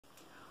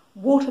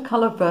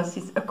Watercolor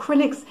versus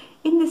acrylics.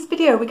 In this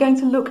video we're going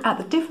to look at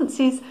the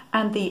differences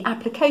and the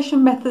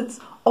application methods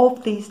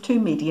of these two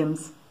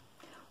mediums.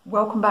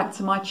 Welcome back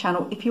to my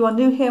channel. If you are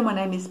new here, my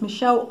name is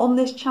Michelle. On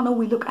this channel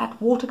we look at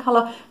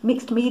watercolor,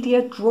 mixed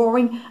media,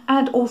 drawing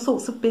and all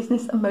sorts of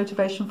business and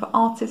motivation for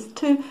artists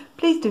too.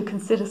 Please do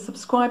consider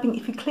subscribing.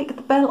 If you click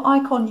the bell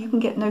icon you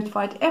can get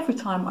notified every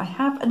time I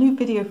have a new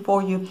video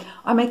for you.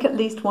 I make at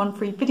least one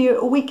free video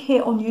a week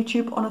here on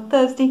YouTube on a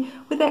Thursday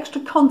with extra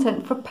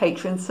content for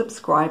Patreon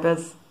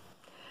subscribers.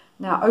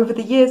 Now, over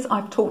the years,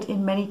 I've taught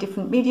in many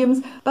different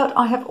mediums, but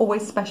I have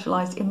always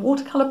specialised in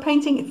watercolour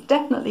painting. It's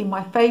definitely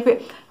my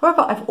favourite.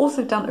 However, I've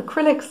also done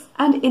acrylics,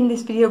 and in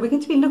this video, we're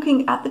going to be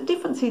looking at the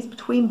differences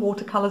between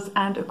watercolours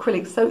and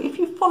acrylics. So if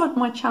you've followed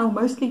my channel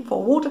mostly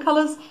for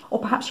watercolours,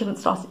 or perhaps you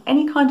haven't started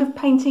any kind of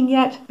painting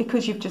yet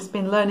because you've just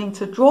been learning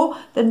to draw,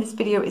 then this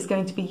video is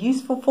going to be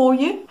useful for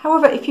you.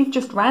 However, if you've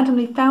just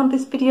randomly found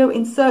this video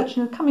in search,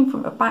 coming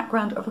from a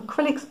background of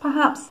acrylics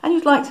perhaps, and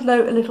you'd like to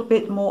know a little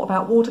bit more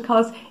about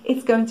watercolours,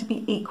 it's going to be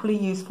equally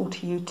useful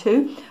to you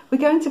too. We're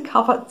going to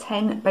cover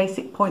 10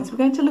 basic points. We're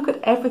going to look at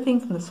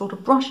everything from the sort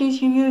of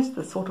brushes you use,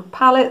 the sort of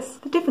palettes,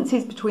 the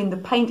differences between the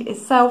paint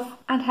itself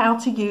and how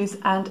to use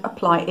and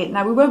apply it.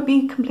 Now, we won't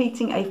be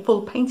completing a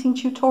full painting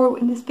tutorial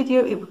in this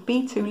video, it would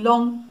be too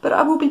long, but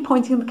I will be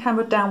pointing the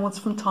camera downwards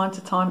from time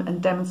to time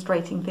and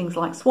demonstrating things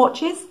like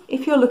swatches.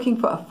 If you're looking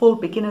for a full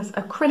beginner's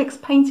acrylics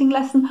painting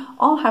lesson,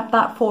 I'll have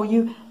that for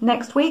you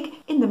next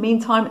week. In the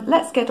meantime,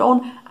 let's get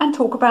on and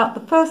talk about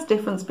the first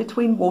difference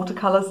between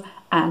watercolours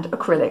and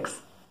acrylics.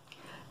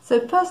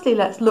 So firstly,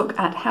 let's look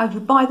at how you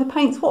buy the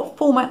paints, what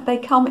format they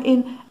come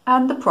in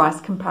and the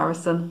price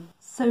comparison.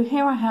 So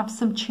here I have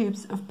some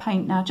tubes of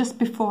paint. Now, just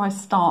before I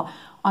start,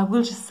 I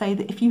will just say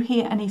that if you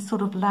hear any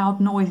sort of loud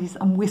noises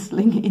and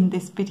whistling in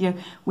this video,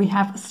 we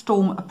have a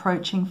storm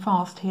approaching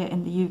fast here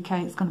in the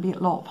UK. It's going to be a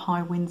lot of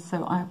high winds,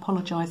 so I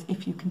apologise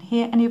if you can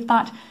hear any of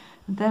that.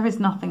 There is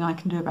nothing I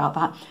can do about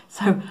that.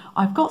 So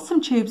I've got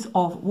some tubes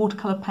of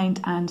watercolour paint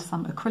and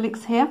some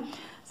acrylics here.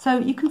 So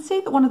you can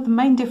see that one of the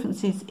main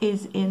differences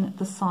is in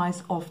the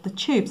size of the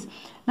tubes.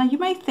 Now, you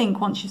may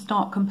think once you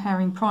start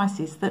comparing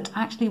prices that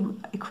actually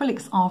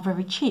acrylics are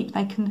very cheap.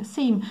 They can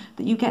seem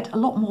that you get a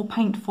lot more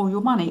paint for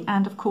your money,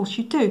 and of course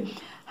you do.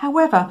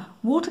 However,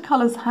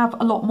 watercolours have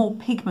a lot more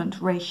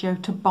pigment ratio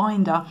to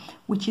binder,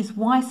 which is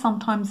why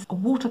sometimes a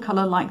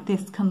watercolour like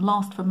this can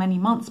last for many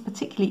months,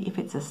 particularly if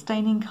it's a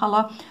staining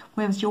colour,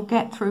 whereas you'll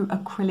get through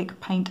acrylic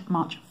paint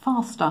much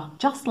faster.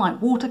 Just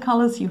like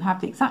watercolours, you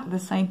have exactly the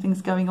same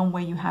things going on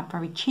where you have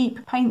very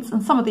cheap paints,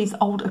 and some of these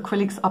old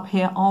acrylics up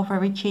here are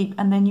very cheap,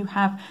 and then you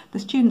have the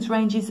students'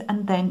 ranges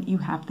and then you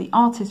have the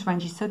artist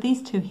ranges. So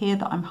these two here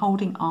that I'm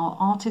holding are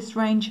artist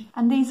range,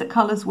 and these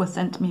colours were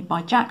sent to me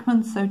by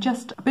Jackman. So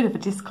just a bit of a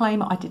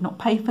disclaimer, I did not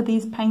pay for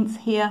these paints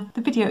here.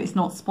 The video is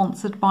not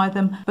sponsored by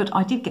them, but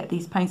I did get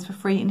these paints for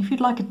free, and if you'd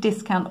like a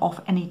discount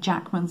off any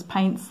Jackman's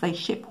paints, they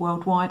ship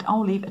worldwide,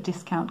 I'll leave a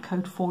discount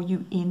code for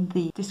you in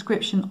the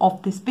description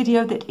of this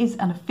video. That is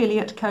an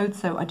affiliate code,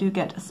 so I do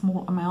get a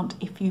small amount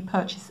if you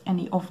purchase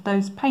any of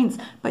those paints,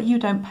 but you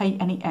don't pay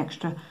any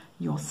extra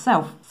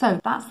yourself. So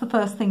that's the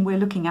first thing we're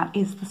looking at,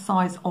 is the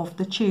size of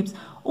the tubes.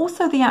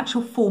 Also the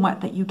actual format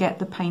that you get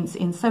the paints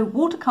in. So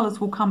watercolours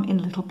will come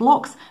in little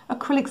blocks,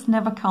 acrylics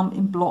never come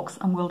in blocks,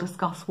 and we'll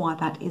discuss why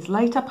that is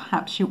later.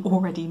 Perhaps you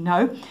already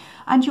know.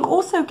 And you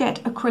also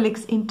get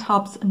acrylics in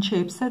tubs and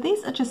tubes. So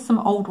these are just some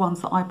old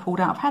ones that I pulled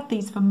out. I've had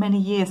these for many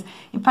years.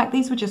 In fact,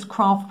 these were just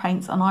craft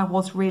paints, and I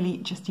was really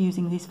just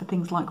using these for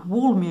things like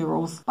wall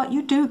murals. But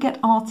you do get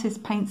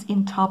artist paints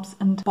in tubs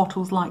and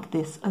bottles like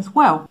this as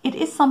well. It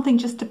is something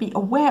just to be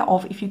aware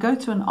of if you go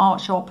to an art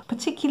shop,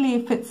 particularly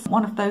if it's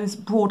one of those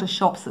broader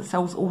shops that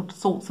sells all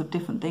sorts of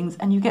different things,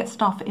 and you get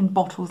stuff in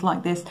bottles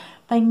like this.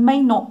 They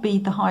may not be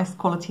the highest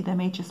quality, they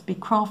may just be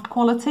craft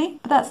quality,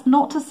 but that's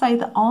not to say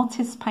that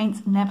artist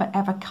paints never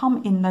ever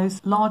come in those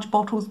large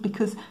bottles,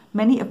 because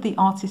many of the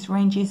artist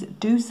ranges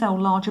do sell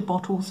larger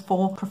bottles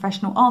for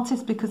professional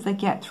artists because they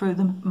get through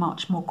them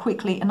much more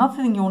quickly. Another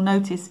thing you'll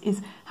notice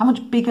is how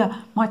much bigger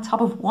my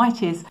tub of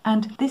white is,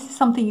 and this is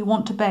something you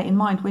want to bear in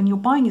mind when you're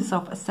buying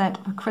yourself a set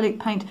of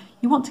acrylic paint.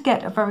 You want to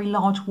get a very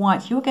large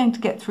white. You're going to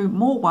get through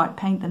more white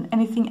paint than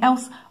anything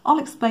else. I'll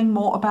explain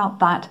more about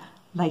that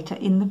later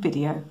in the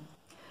video.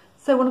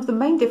 So one of the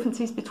main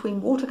differences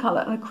between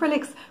watercolour and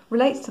acrylics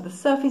relates to the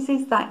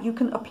surfaces that you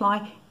can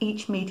apply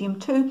each medium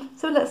to.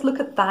 So let's look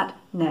at that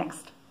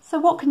next. So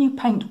what can you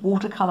paint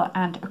watercolour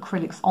and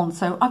acrylics on?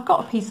 So I've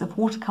got a piece of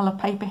watercolour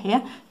paper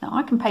here. Now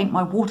I can paint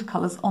my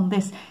watercolours on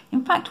this.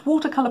 In fact,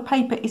 watercolour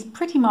paper is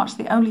pretty much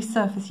the only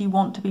surface you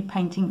want to be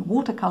painting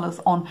watercolours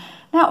on.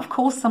 Now, of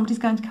course, somebody's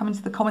going to come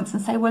into the comments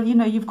and say, well, you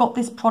know, you've got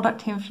this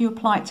product here. If you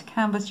apply it to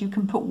canvas, you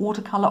can put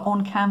watercolour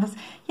on canvas.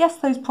 Yes,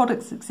 those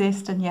products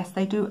exist, and yes,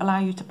 they do allow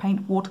you to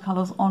paint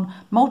watercolours on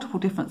multiple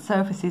different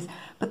surfaces.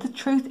 But the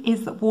truth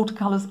is that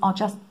watercolours are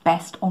just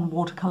best on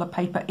watercolour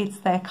paper. It's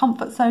their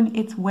comfort zone.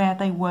 It's where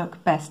they work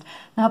work best.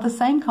 Now the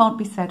same can't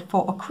be said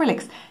for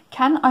acrylics.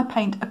 Can I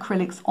paint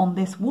acrylics on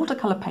this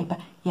watercolor paper?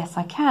 Yes,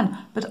 I can,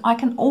 but I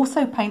can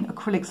also paint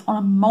acrylics on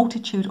a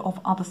multitude of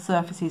other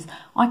surfaces.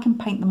 I can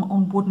paint them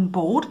on wooden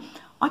board.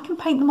 I can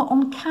paint them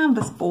on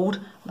canvas board,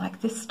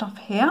 like this stuff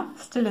here,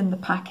 still in the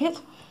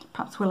packet.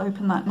 Perhaps we'll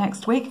open that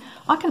next week.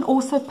 I can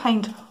also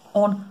paint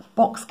on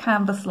box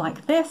canvas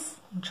like this.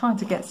 I'm trying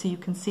to get so you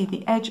can see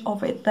the edge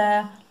of it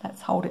there.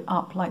 Let's hold it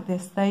up like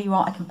this. There you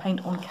are. I can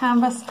paint on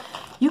canvas.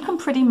 You can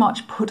pretty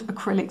much put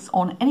acrylics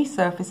on any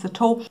surface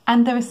at all,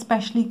 and they're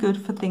especially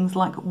good for things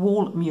like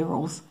wall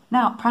murals.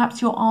 Now,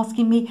 perhaps you're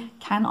asking me,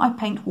 can I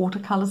paint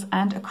watercolors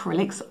and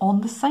acrylics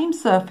on the same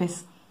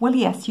surface? Well,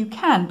 yes, you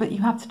can, but you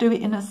have to do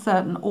it in a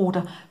certain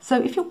order.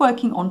 So if you're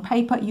working on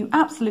paper, you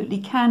absolutely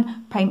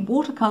can paint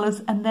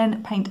watercolors and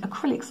then paint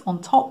acrylics on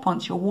top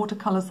once your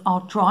watercolors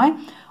are dry.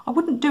 I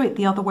wouldn't do it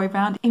the other way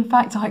around. In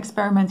fact, I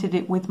experimented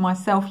it with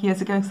myself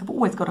years ago, because I've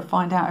always got to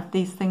find out if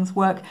these things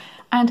work.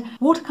 And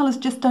watercolors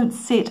just don't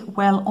sit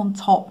well on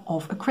top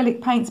of acrylic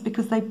paints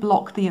because they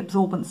block the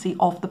absorbency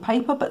of the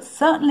paper. But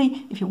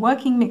certainly, if you're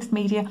working mixed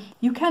media,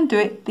 you can do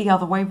it the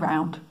other way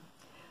round.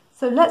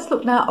 So let's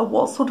look now at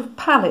what sort of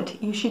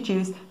palette you should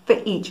use for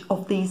each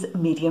of these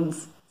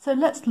mediums. So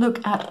let's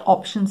look at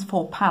options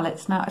for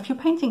palettes. Now, if you're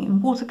painting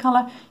in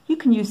watercolor, you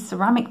can use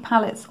ceramic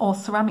palettes or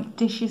ceramic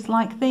dishes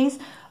like these.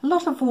 A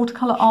lot of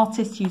watercolor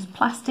artists use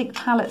plastic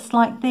palettes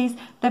like these.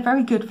 They're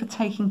very good for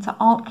taking to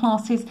art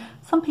classes.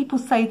 Some people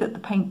say that the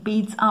paint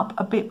beads up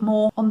a bit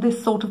more on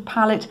this sort of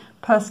palette.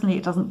 Personally,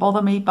 it doesn't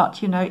bother me,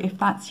 but you know, if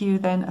that's you,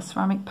 then a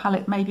ceramic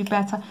palette may be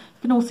better.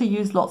 You can also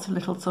use lots of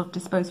little sort of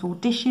disposable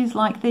dishes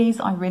like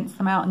these. I rinse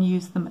them out and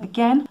use them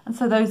again. And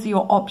so those are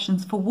your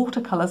options for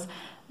watercolors.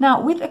 Now,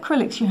 with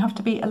acrylics, you have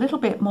to be a little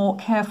bit more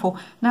careful.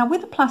 Now,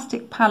 with a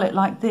plastic palette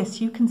like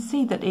this, you can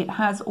see that it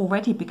has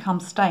already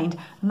become stained,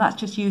 and that's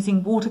just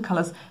using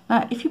watercolors.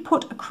 Now, if you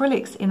put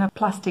acrylics in a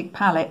plastic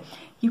palette,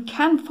 you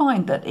can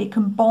find that it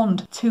can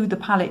bond to the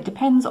palette.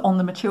 Depends on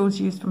the materials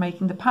used for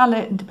making the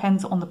palette and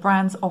depends on the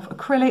brands of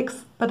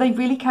acrylics, but they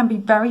really can be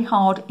very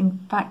hard. In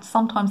fact,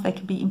 sometimes they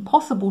can be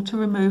impossible to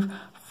remove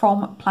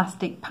from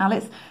plastic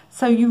palettes.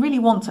 So you really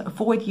want to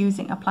avoid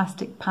using a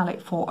plastic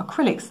palette for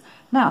acrylics.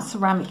 Now,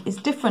 ceramic is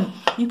different.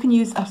 You can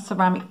use a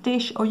ceramic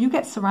dish, or you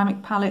get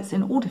ceramic palettes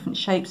in all different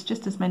shapes,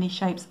 just as many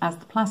shapes as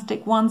the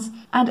plastic ones.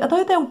 And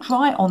although they'll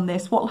dry on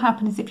this, what will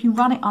happen is if you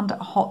run it under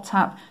a hot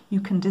tap, you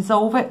can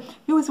dissolve it.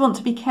 You always want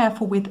to be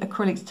careful with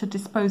acrylics to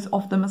dispose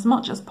of them as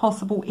much as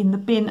possible in the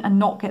bin and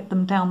not get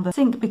them down the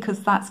sink, because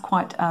that's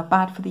quite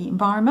bad for the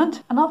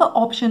environment. Another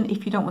option,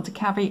 if you don't want to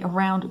carry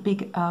around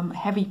big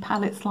heavy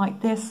palettes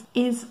like this,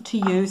 is to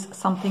use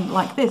something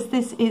like this.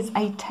 This is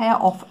a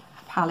tear-off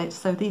palette.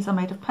 So these are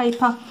made of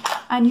paper,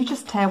 and you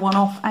just tear one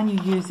off and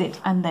you use it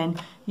and then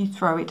you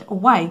throw it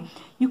away.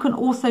 You can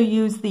also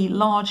use the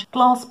large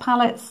glass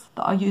palettes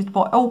that are used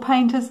by oil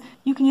painters.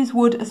 You can use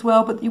wood as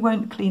well, but you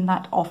won't clean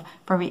that off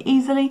very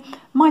easily.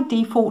 My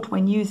default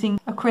when using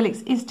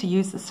acrylics is to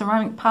use the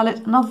ceramic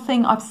palette. Another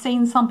thing I've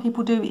seen some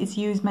people do is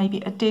use maybe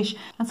a dish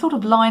and sort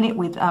of line it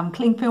with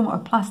cling film or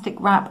plastic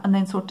wrap and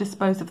then sort of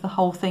dispose of the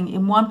whole thing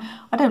in one.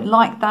 I don't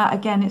like that.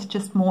 Again, it's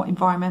just more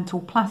environmental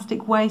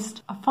plastic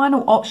waste. A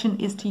final option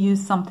is to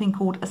use something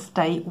called a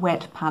stay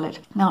wet palette.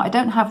 Now, I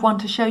don't have one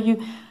to show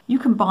you. You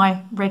can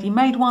buy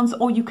ready-made ones,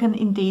 or you can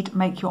indeed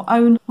make your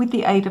own with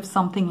the aid of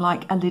something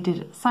like a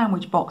lidded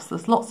sandwich box.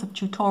 There's lots of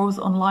tutorials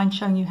online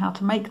showing you how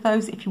to make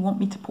those. If you want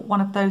me to put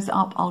one of those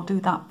up, I'll do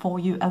that for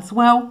you as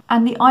well.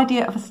 And the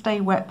idea of a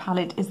stay wet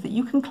palette is that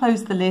you can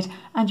close the lid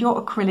and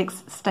your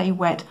acrylics stay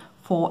wet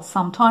for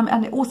some time,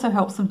 and it also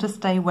helps them to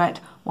stay wet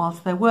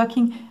whilst they're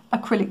working.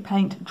 Acrylic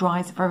paint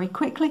dries very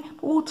quickly,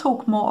 but we'll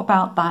talk more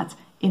about that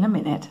in a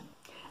minute.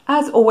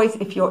 As always,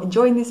 if you're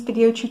enjoying this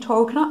video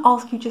tutorial, can I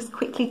ask you just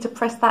quickly to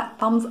press that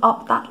thumbs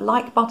up, that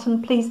like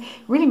button, please? It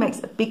really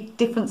makes a big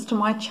difference to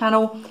my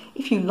channel.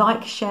 If you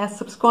like, share,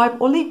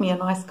 subscribe, or leave me a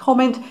nice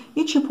comment,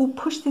 YouTube will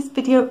push this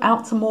video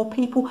out to more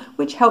people,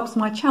 which helps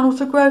my channel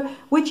to grow,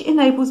 which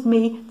enables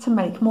me to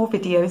make more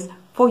videos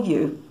for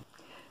you.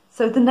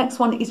 So the next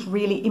one is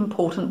really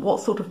important. What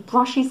sort of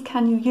brushes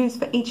can you use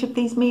for each of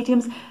these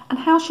mediums, and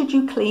how should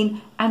you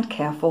clean and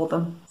care for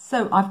them?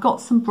 So I've got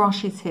some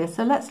brushes here.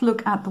 So let's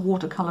look at the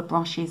watercolor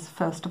brushes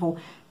first of all.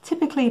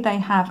 Typically they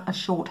have a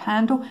short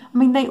handle. I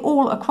mean, they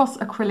all, across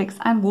acrylics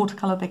and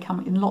watercolor, they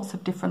come in lots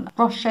of different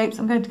brush shapes.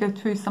 I'm going to go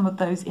through some of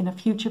those in a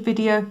future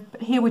video,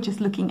 but here we're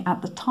just looking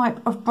at the type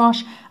of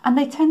brush, and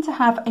they tend to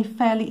have a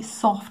fairly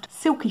soft,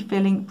 silky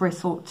feeling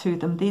bristle to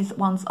them. These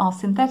ones are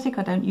synthetic.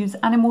 I don't use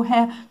animal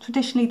hair.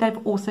 Traditionally,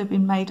 they've also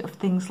been made of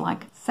things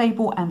like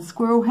sable and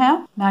squirrel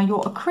hair. Now,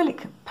 your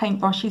acrylic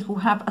paint brushes will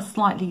have a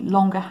slightly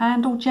longer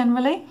handle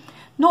generally.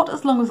 Not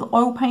as long as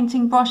oil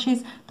painting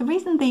brushes. The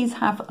reason these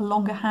have a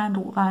longer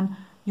handle than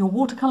your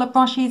watercolor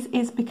brushes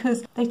is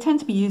because they tend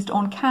to be used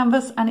on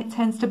canvas, and it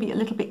tends to be a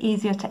little bit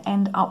easier to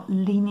end up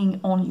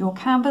leaning on your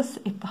canvas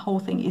if the whole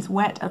thing is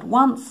wet at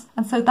once.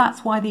 And so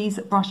that's why these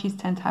brushes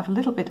tend to have a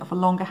little bit of a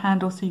longer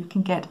handle, so you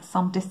can get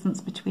some distance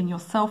between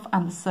yourself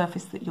and the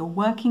surface that you're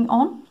working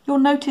on. You'll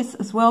notice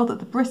as well that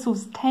the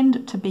bristles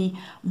tend to be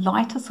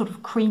lighter, sort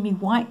of creamy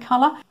white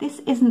colour. This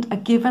isn't a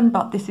given,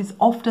 but this is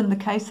often the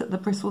case that the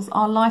bristles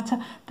are lighter.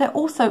 They're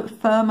also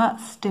firmer,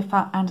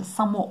 stiffer and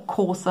somewhat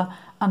coarser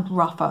and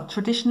rougher.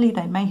 Traditionally,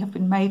 they may have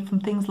been made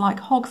from things like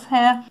hog's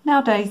hair.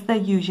 Nowadays, they're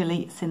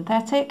usually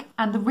synthetic.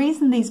 And the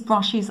reason these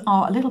brushes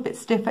are a little bit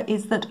stiffer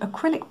is that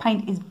acrylic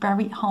paint is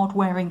very hard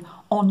wearing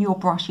on your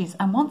brushes,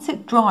 and once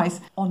it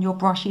dries on your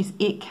brushes,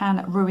 it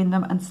can ruin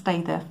them and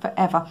stay there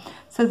forever.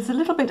 So there's a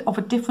little bit of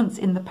a difference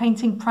in the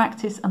painting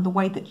practice and the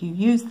way that you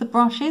use the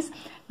brushes.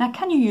 Now,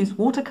 can you use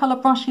watercolor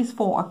brushes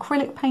for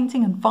acrylic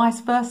painting and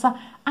vice versa?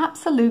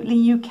 Absolutely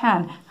you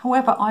can.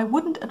 However, I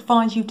wouldn't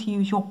advise you to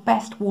use your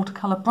best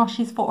watercolor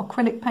brushes for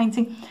acrylic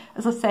painting.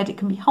 As I said, it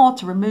can be hard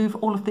to remove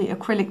all of the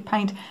acrylic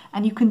paint,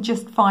 and you can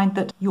just find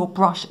that your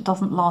brush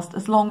doesn't last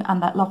as long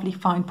and that lovely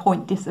fine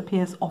point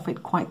disappears off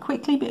it quite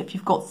quickly. But if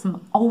you've got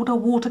some older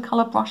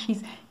watercolor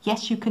brushes,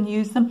 yes, you can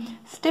use them.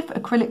 Stiff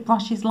acrylic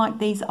brushes like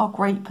these are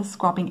great for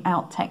scrubbing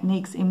out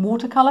techniques in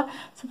watercolor.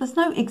 So there's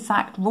no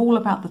exact rule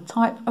about the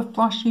type of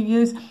brush you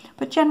use,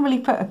 but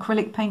generally for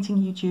acrylic painting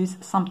you'd use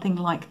something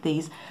like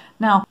these.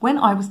 Now, when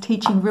I was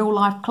teaching real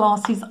life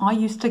classes, I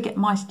used to get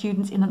my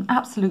students in an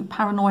absolute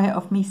paranoia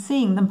of me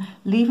seeing them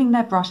leaving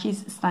their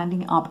brushes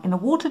standing up in a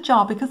water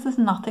jar, because there's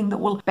nothing that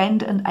will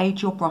bend and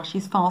age your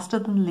brushes faster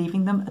than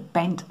leaving them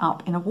bent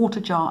up in a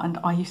water jar. And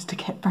I used to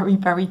get very,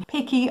 very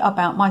picky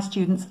about my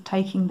students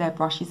taking their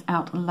brushes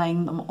out and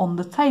laying them on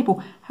the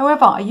table.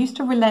 However, I used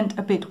to relent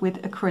a bit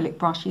with acrylic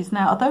brushes.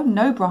 Now, although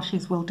no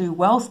brushes will do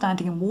well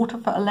standing in water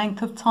for a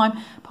length of time,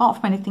 apart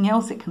from anything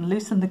else, it can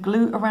loosen the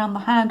glue around the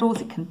handles,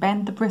 it can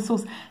bend the bristles.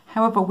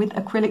 However, with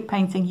acrylic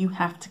painting, you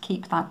have to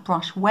keep that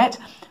brush wet.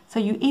 So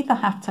you either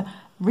have to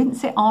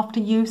rinse it after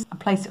use and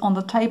place it on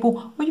the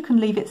table, or you can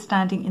leave it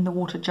standing in the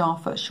water jar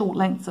for short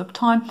lengths of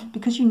time,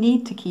 because you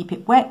need to keep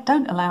it wet.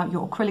 Don't allow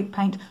your acrylic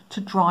paint to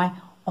dry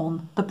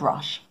on the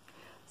brush.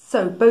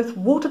 So both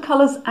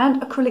watercolours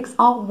and acrylics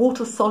are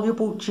water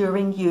soluble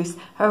during use.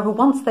 However,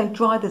 once they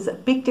dry, there's a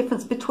big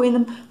difference between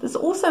them. There's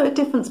also a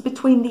difference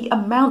between the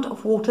amount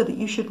of water that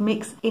you should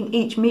mix in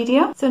each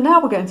media. So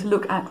now we're going to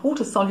look at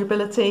water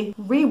solubility,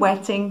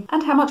 re-wetting,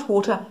 and how much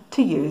water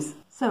to use.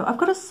 So I've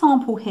got a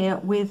sample here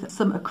with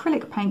some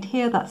acrylic paint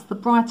here, that's the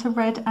brighter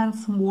red, and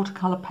some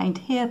watercolour paint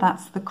here,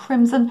 that's the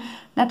crimson.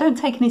 Now, don't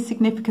take any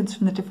significance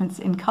from the difference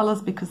in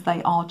colours, because they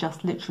are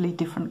just literally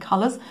different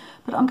colours,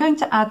 but I'm going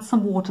to add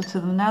some water to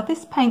them. Now,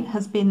 this paint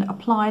has been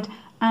applied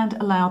and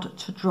allowed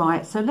to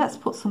dry. So let's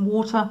put some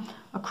water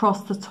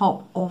across the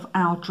top of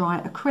our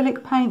dry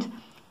acrylic paint.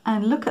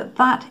 And look at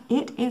that,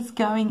 it is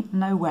going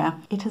nowhere.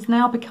 It has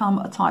now become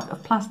a type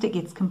of plastic.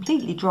 It's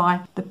completely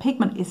dry, the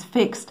pigment is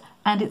fixed,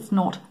 and it's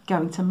not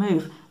going to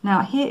move.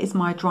 Now, here is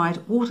my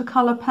dried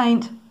watercolor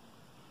paint.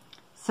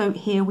 So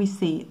here we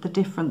see the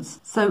difference.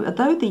 So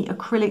although the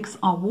acrylics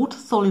are water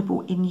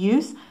soluble in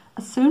use,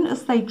 as soon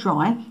as they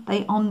dry,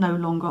 they are no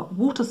longer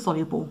water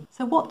soluble.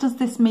 So what does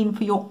this mean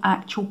for your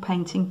actual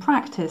painting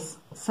practice?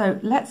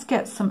 So let's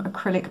get some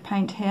acrylic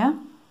paint here.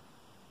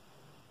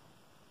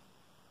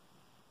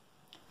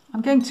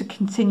 I'm going to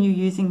continue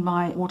using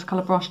my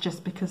watercolour brush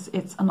just because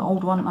it's an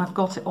old one and I've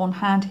got it on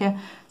hand here.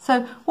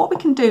 So what we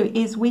can do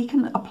is we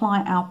can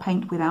apply our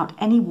paint without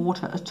any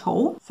water at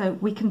all. So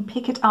we can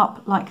pick it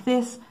up like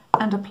this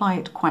and apply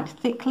it quite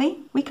thickly.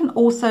 We can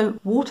also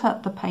water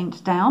the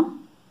paint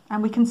down,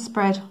 and we can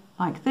spread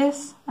like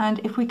this. And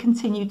if we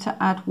continue to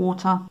add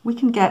water, we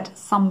can get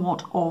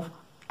somewhat of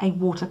a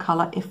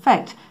watercolor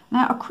effect.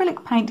 Now,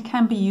 acrylic paint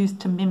can be used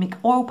to mimic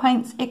oil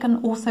paints. It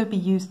can also be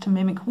used to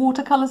mimic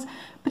watercolors,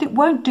 but it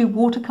won't do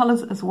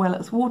watercolors as well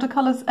as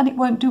watercolors, and it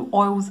won't do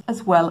oils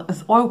as well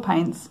as oil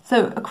paints.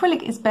 So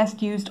acrylic is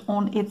best used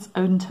on its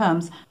own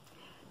terms.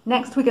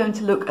 Next, we're going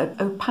to look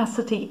at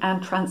opacity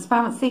and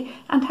transparency,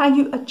 and how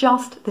you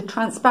adjust the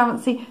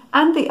transparency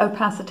and the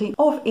opacity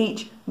of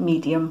each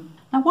medium.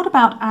 Now, what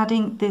about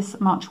adding this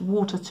much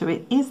water to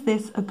it? Is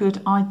this a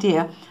good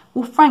idea?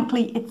 Well,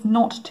 frankly, it's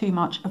not too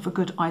much of a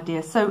good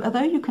idea. So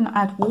although you can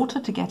add water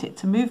to get it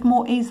to move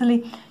more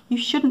easily, you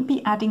shouldn't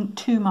be adding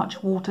too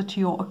much water to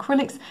your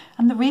acrylics.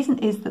 And the reason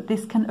is that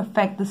this can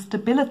affect the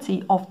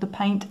stability of the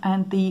paint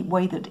and the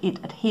way that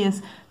it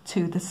adheres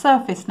to the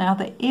surface. Now,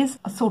 there is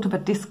a sort of a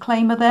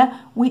disclaimer there,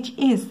 which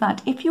is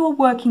that if you are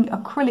working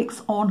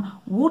acrylics on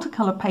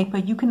watercolor paper,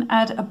 you can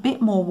add a bit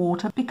more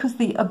water, because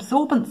the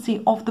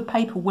absorbency of the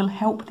paper will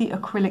help the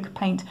acrylic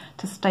paint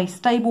to stay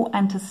stable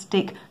and to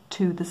stick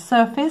to the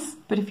surface.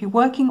 But if you're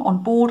working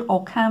on board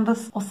or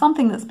canvas or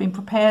something that's been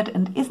prepared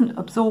and isn't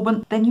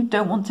absorbent, then you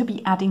don't want to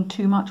be adding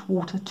too much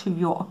water to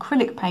your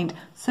acrylic paint.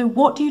 So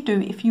what do you do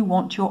if you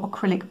want your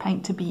acrylic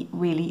paint to be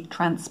really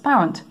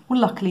transparent? Well,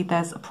 luckily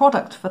there's a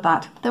product for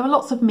that. There are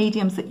lots of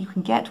mediums that you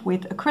can get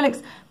with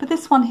acrylics, but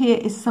this one here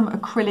is some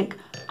acrylic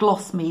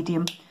gloss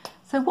medium.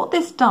 So what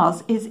this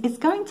does is it's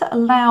going to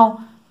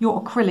allow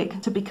your acrylic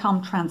to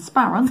become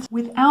transparent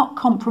without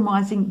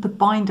compromising the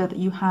binder that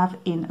you have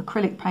in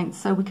acrylic paint.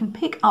 So we can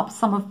pick up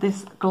some of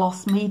this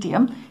gloss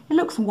medium. It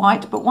looks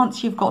white, but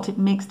once you've got it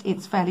mixed,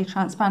 it's fairly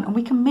transparent, and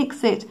we can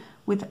mix it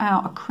with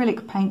our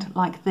acrylic paint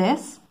like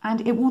this,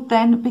 and it will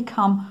then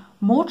become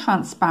more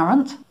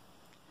transparent.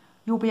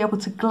 You'll be able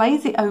to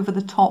glaze it over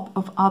the top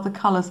of other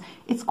colours.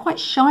 It's quite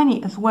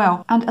shiny as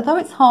well, and although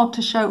it's hard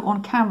to show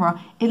on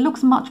camera, it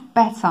looks much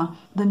better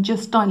than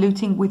just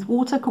diluting with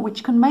water,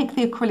 which can make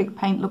the acrylic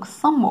paint look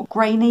somewhat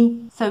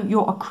grainy. So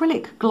your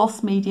acrylic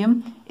gloss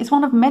medium is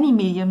one of many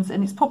mediums,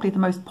 and it's probably the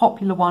most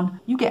popular one.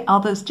 You get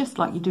others just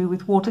like you do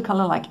with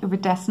watercolour, like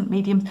iridescent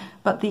mediums,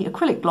 but the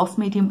acrylic gloss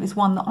medium is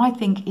one that I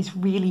think is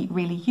really,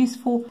 really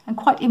useful and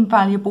quite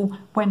invaluable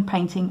when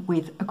painting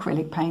with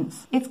acrylic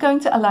paints. It's going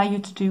to allow you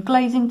to do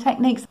glazing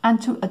techniques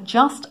and to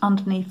adjust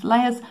underneath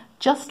layers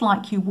just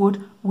like you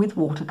would with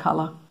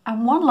watercolour.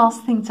 And one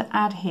last thing to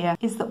add here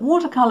is that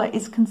watercolour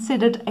is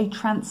considered a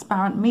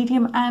transparent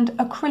medium and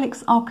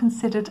acrylics are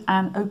considered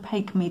an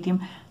opaque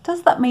medium.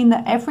 Does that mean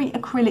that every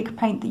acrylic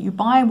paint that you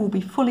buy will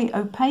be fully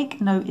opaque?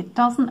 No, it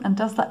doesn't. And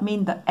does that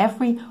mean that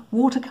every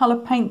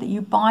watercolour paint that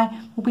you buy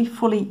will be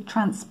fully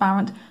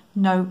transparent?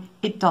 No,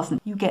 it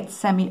doesn't. You get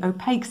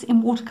semi-opaques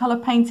in watercolour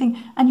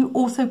painting, and you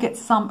also get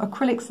some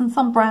acrylics and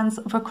some brands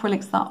of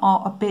acrylics that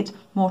are a bit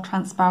more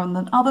transparent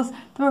than others.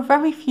 There are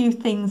very few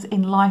things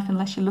in life,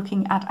 unless you're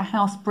looking at a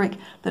house brick,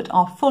 that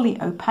are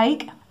fully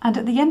opaque. And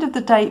at the end of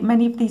the day,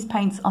 many of these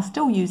paints are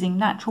still using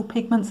natural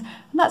pigments,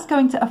 and that's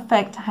going to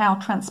affect how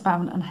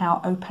transparent and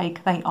how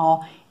opaque they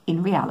are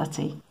in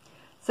reality.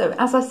 So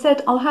as I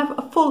said, I'll have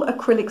a full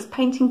acrylics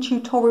painting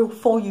tutorial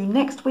for you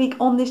next week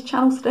on this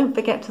channel, so don't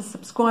forget to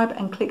subscribe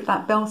and click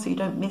that bell so you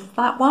don't miss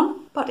that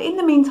one. But in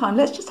the meantime,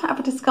 let's just have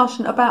a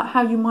discussion about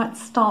how you might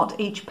start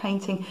each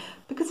painting,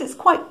 because it's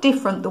quite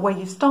different the way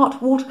you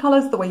start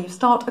watercolours, the way you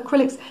start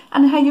acrylics,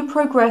 and how you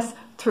progress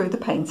through the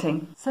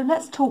painting. So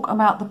let's talk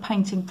about the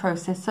painting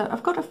process. So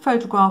I've got a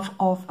photograph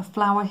of a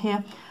flower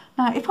here.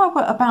 Now, if I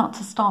were about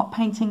to start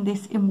painting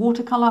this in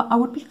watercolour, I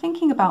would be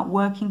thinking about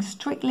working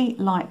strictly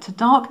light to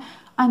dark,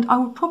 and I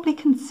would probably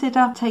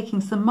consider taking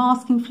some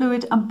masking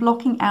fluid and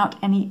blocking out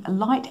any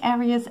light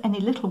areas, any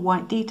little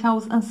white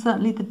details, and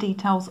certainly the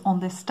details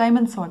on this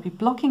stamen. So I'd be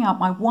blocking out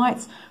my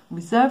whites,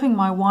 reserving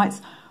my whites,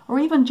 or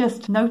even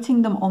just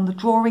noting them on the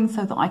drawing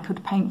so that I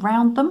could paint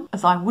round them,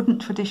 as I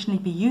wouldn't traditionally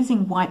be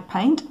using white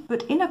paint.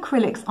 But in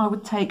acrylics, I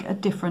would take a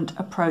different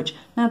approach.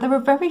 Now, there are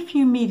very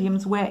few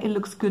mediums where it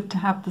looks good to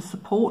have the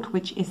support,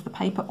 which is the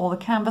paper or the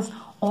canvas,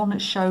 on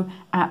show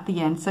at the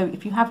end. So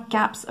if you have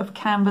gaps of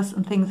canvas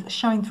and things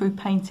showing through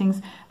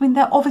paintings, I mean,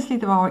 there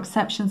are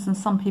exceptions and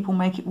some people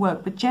make it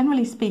work, but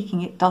generally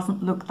speaking, it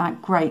doesn't look that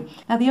great.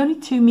 Now, the only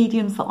two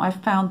mediums that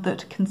I've found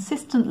that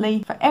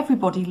consistently for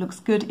everybody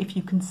looks good if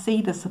you can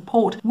see the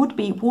support would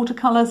be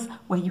watercolours,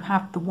 where you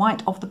have the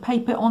white of the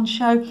paper on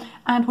show,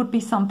 and would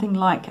be something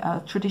like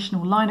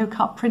traditional lino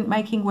cut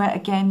printmaking, where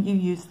again you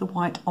use the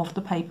white of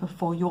the paper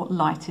for your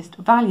lightest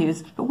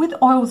values. But with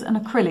oils and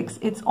acrylics,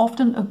 it's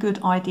often a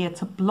good idea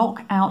to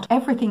block out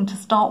everything to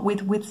start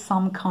with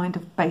some kind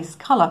of base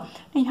colour.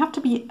 Now, you have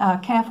to be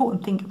careful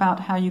and think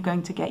about how you're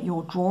going to get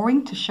your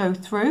drawing to show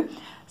through.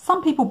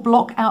 Some people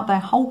block out their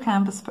whole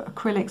canvas for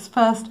acrylics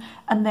first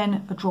and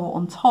then draw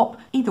on top,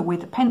 either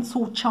with a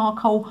pencil,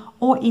 charcoal,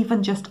 or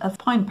even just a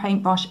fine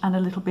paintbrush and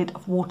a little bit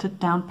of watered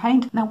down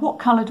paint. Now, what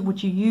colour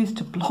would you use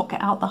to block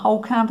out the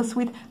whole canvas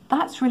with?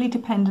 That's really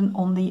dependent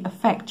on the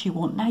effect you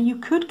want. Now, you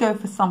could go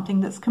for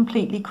something that's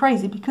completely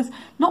crazy, because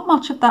not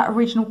much of that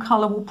original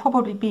colour will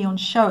probably be on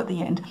show at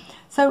the end.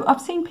 So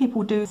I've seen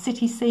people do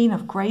city scene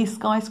of grey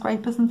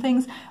skyscrapers and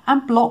things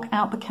and block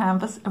out the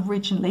canvas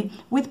originally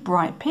with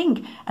bright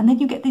pink, and then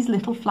you get these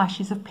little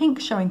flashes of pink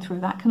showing through.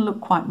 That can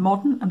look quite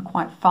modern and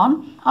quite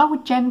fun. I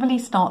would generally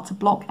start to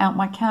block out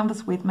my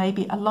canvas with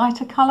maybe a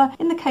lighter colour.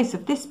 In the case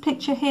of this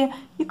picture here,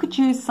 you could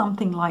use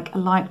something like a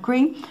light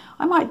green.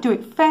 I might do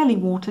it fairly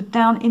watered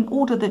down in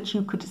order that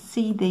you could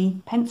see the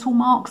pencil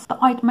marks that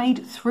I'd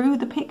made through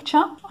the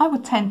picture. I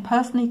would tend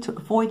personally to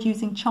avoid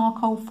using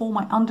charcoal for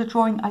my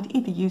underdrawing. I'd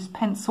either use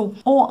pencil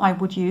or I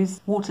would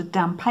use watered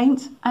down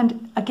paint.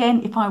 And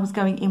again, if I was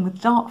going in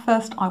with dark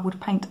first, I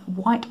would paint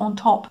white on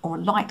top or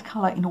a light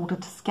colour in order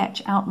to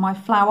sketch out my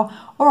flower.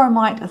 Or I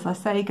might, as I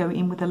say, go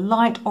in with a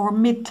light or a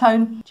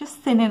mid-tone, just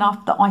thin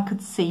enough that I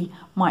could see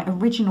my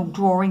original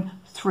drawing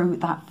through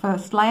that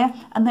first layer,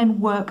 and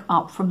then work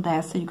up from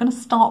there. So you're going to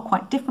start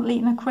quite differently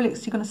in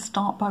acrylics. You're going to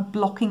start by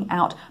blocking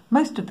out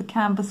most of the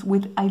canvas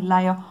with a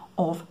layer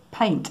of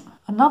paint.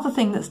 Another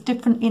thing that's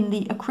different in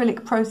the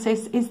acrylic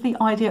process is the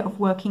idea of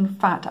working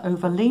fat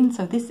over lean.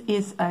 So this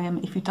is,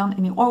 if you've done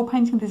any oil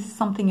painting, this is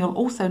something you'll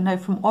also know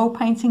from oil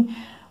painting.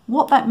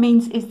 What that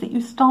means is that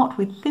you start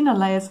with thinner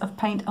layers of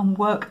paint and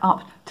work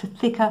up to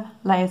thicker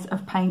layers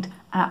of paint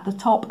at the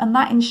top, and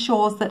that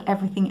ensures that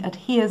everything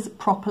adheres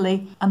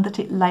properly and that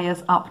it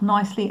layers up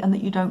nicely and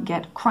that you don't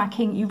get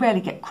cracking. You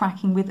rarely get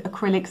cracking with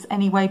acrylics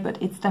anyway,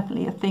 but it's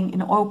definitely a thing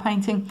in oil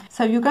painting.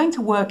 So you're going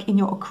to work in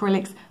your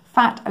acrylics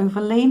fat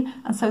over lean,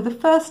 and so the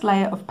first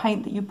layer of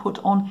paint that you put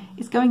on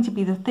is going to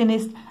be the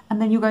thinnest,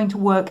 and then you're going to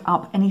work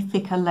up any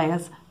thicker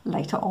layers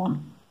later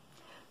on.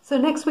 So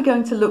next we're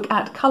going to look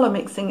at colour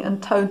mixing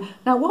and tone.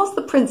 Now whilst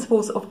the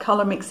principles of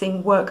colour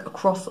mixing work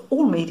across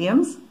all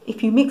mediums,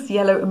 if you mix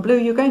yellow and blue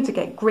you're going to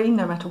get green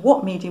no matter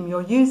what medium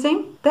you're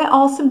using. There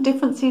are some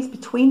differences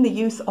between the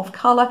use of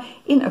colour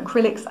in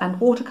acrylics and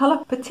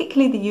watercolour,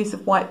 particularly the use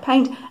of white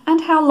paint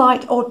and how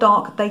light or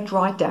dark they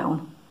dry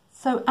down.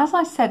 So as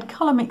I said,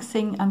 colour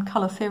mixing and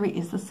colour theory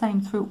is the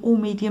same through all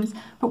mediums,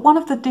 but one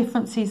of the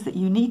differences that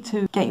you need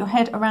to get your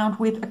head around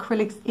with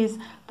acrylics is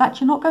that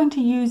you're not going to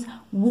use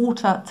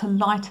water to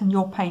lighten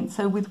your paint.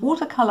 So with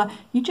watercolour,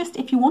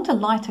 if you want a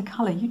lighter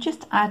colour, you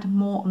just add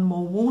more and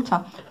more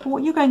water. But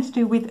what you're going to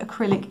do with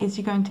acrylic is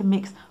you're going to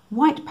mix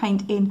white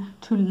paint in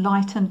to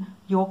lighten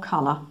your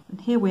colour. And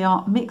here we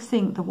are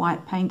mixing the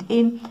white paint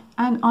in,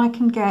 and I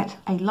can get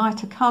a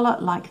lighter colour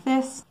like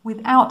this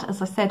without,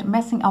 as I said,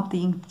 messing up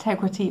the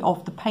integrity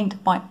of the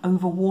paint by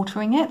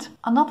overwatering it.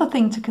 Another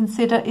thing to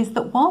consider is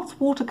that whilst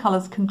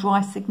watercolours can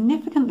dry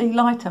significantly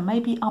lighter,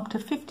 maybe up to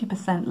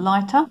 50%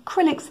 lighter,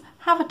 acrylics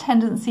have a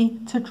tendency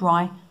to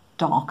dry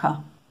darker.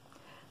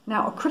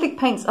 Now acrylic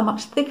paints are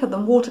much thicker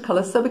than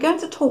watercolours, so we're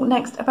going to talk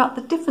next about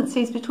the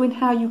differences between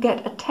how you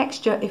get a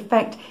texture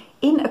effect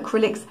in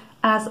acrylics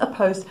as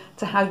opposed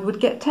to how you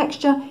would get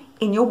texture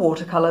in your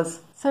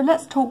watercolours. So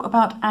let's talk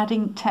about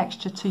adding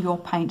texture to your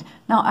paint.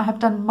 Now I have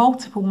done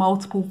multiple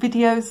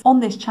videos on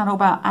this channel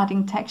about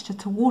adding texture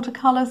to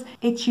watercolours.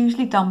 It's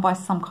usually done by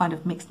some kind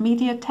of mixed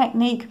media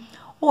technique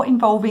or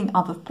involving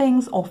other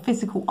things or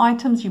physical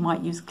items. You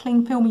might use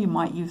cling film, you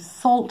might use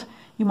salt,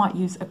 you might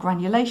use a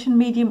granulation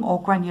medium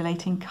or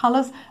granulating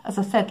colours. As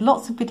I said,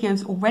 lots of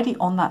videos already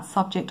on that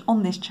subject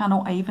on this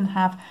channel. I even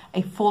have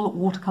a full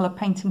watercolour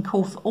painting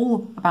course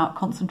all about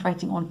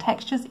concentrating on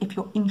textures if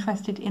you're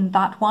interested in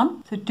that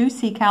one. So do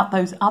seek out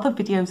those other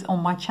videos on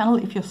my channel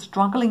if you're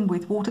struggling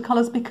with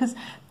watercolours, because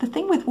the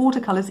thing with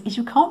watercolours is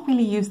you can't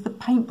really use the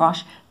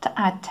paintbrush to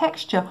add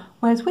texture,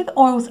 whereas with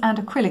oils and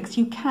acrylics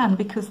you can,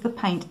 because the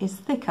paint is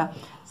thicker.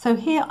 So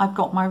here I've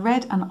got my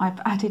red and I've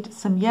added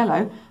some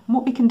yellow, and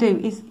what we can do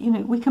is,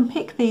 we can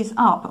pick these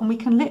up and we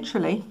can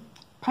literally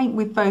paint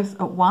with both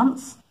at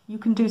once. You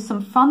can do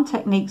some fun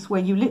techniques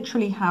where you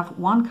literally have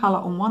one colour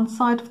on one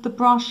side of the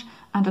brush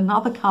and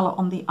another colour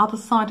on the other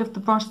side of the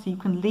brush, so you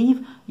can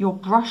leave your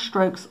brush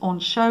strokes on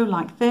show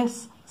like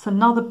this. It's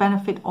another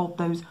benefit of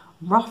those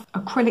rough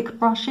acrylic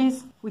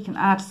brushes. We can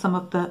add some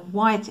of the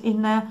white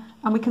in there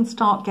and we can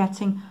start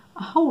getting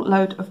a whole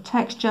load of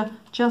texture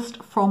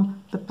just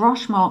from the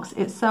brush marks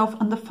itself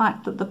and the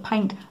fact that the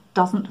paint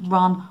doesn't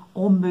run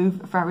or move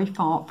very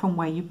far from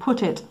where you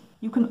put it.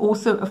 You can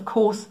also, of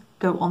course,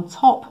 go on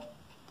top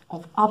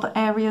of other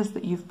areas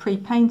that you've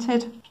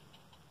pre-painted.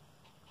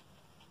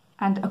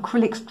 And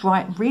acrylics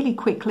dry really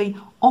quickly,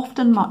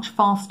 often much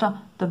faster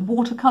than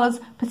watercolours,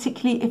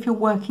 particularly if you're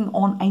working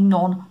on a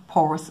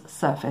non-porous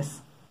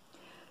surface.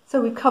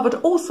 So we've covered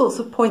all sorts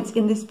of points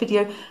in this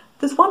video.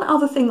 There's one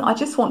other thing that I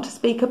just want to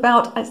speak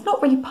about. It's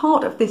not really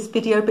part of this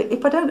video, but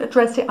if I don't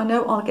address it, I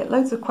know I'll get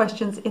loads of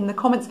questions in the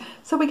comments.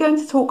 So we're going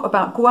to talk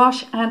about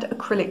gouache and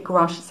acrylic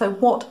gouache. So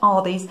what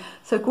are these?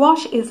 So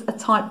gouache is a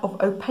type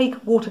of opaque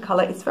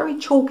watercolour. It's very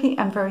chalky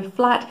and very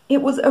flat.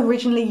 It was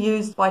originally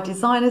used by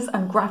designers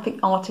and graphic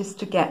artists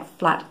to get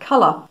flat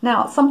colour.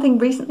 Now, something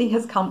recently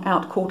has come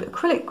out called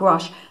acrylic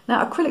gouache.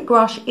 Now, acrylic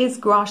gouache is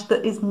gouache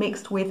that is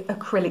mixed with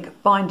acrylic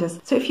binders.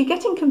 So if you're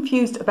getting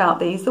confused about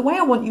these, the way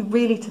I want you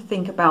really to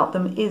think about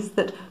them is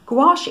that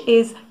gouache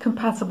is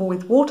compatible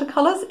with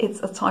watercolours. It's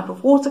a type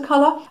of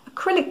watercolour.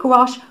 Acrylic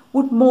gouache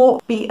would more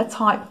be a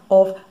type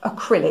of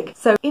acrylic.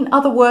 So in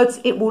other words,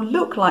 it will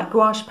look like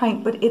gouache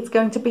paint, but it's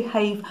going to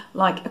behave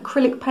like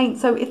acrylic paint,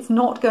 so it's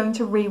not going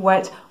to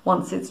re-wet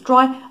once it's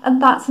dry,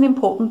 and that's an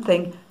important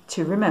thing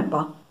to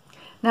remember.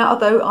 Now,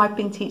 although I've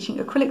been teaching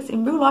acrylics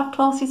in real life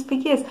classes for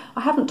years,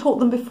 I haven't taught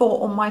them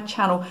before on my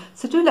channel.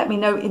 So do let me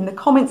know in the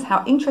comments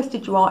how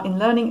interested you are in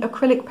learning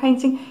acrylic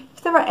painting.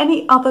 If there are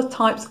any other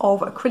types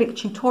of acrylic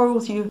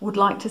tutorials you would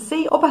like to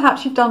see, or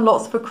perhaps you've done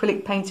lots of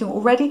acrylic painting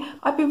already,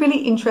 I'd be really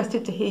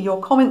interested to hear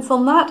your comments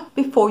on that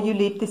before you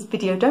leave this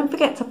video. Don't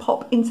forget to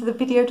pop into the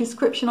video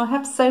description. I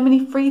have so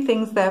many free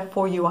things there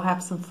for you. I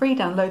have some free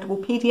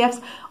downloadable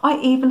PDFs. I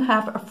even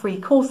have a free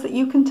course that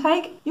you can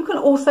take. You can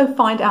also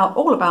find out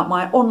all about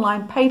my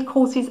online paid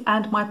courses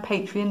and my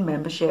Patreon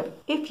membership.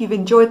 If you've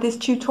enjoyed this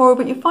tutorial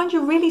but you find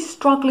you're really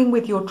struggling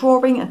with your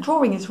drawing, and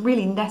drawing is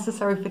really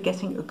necessary for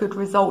getting a good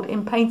result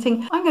in painting,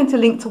 I'm going to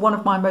link to one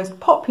of my most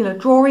popular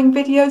drawing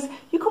videos.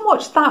 You can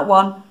watch that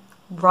one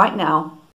right now.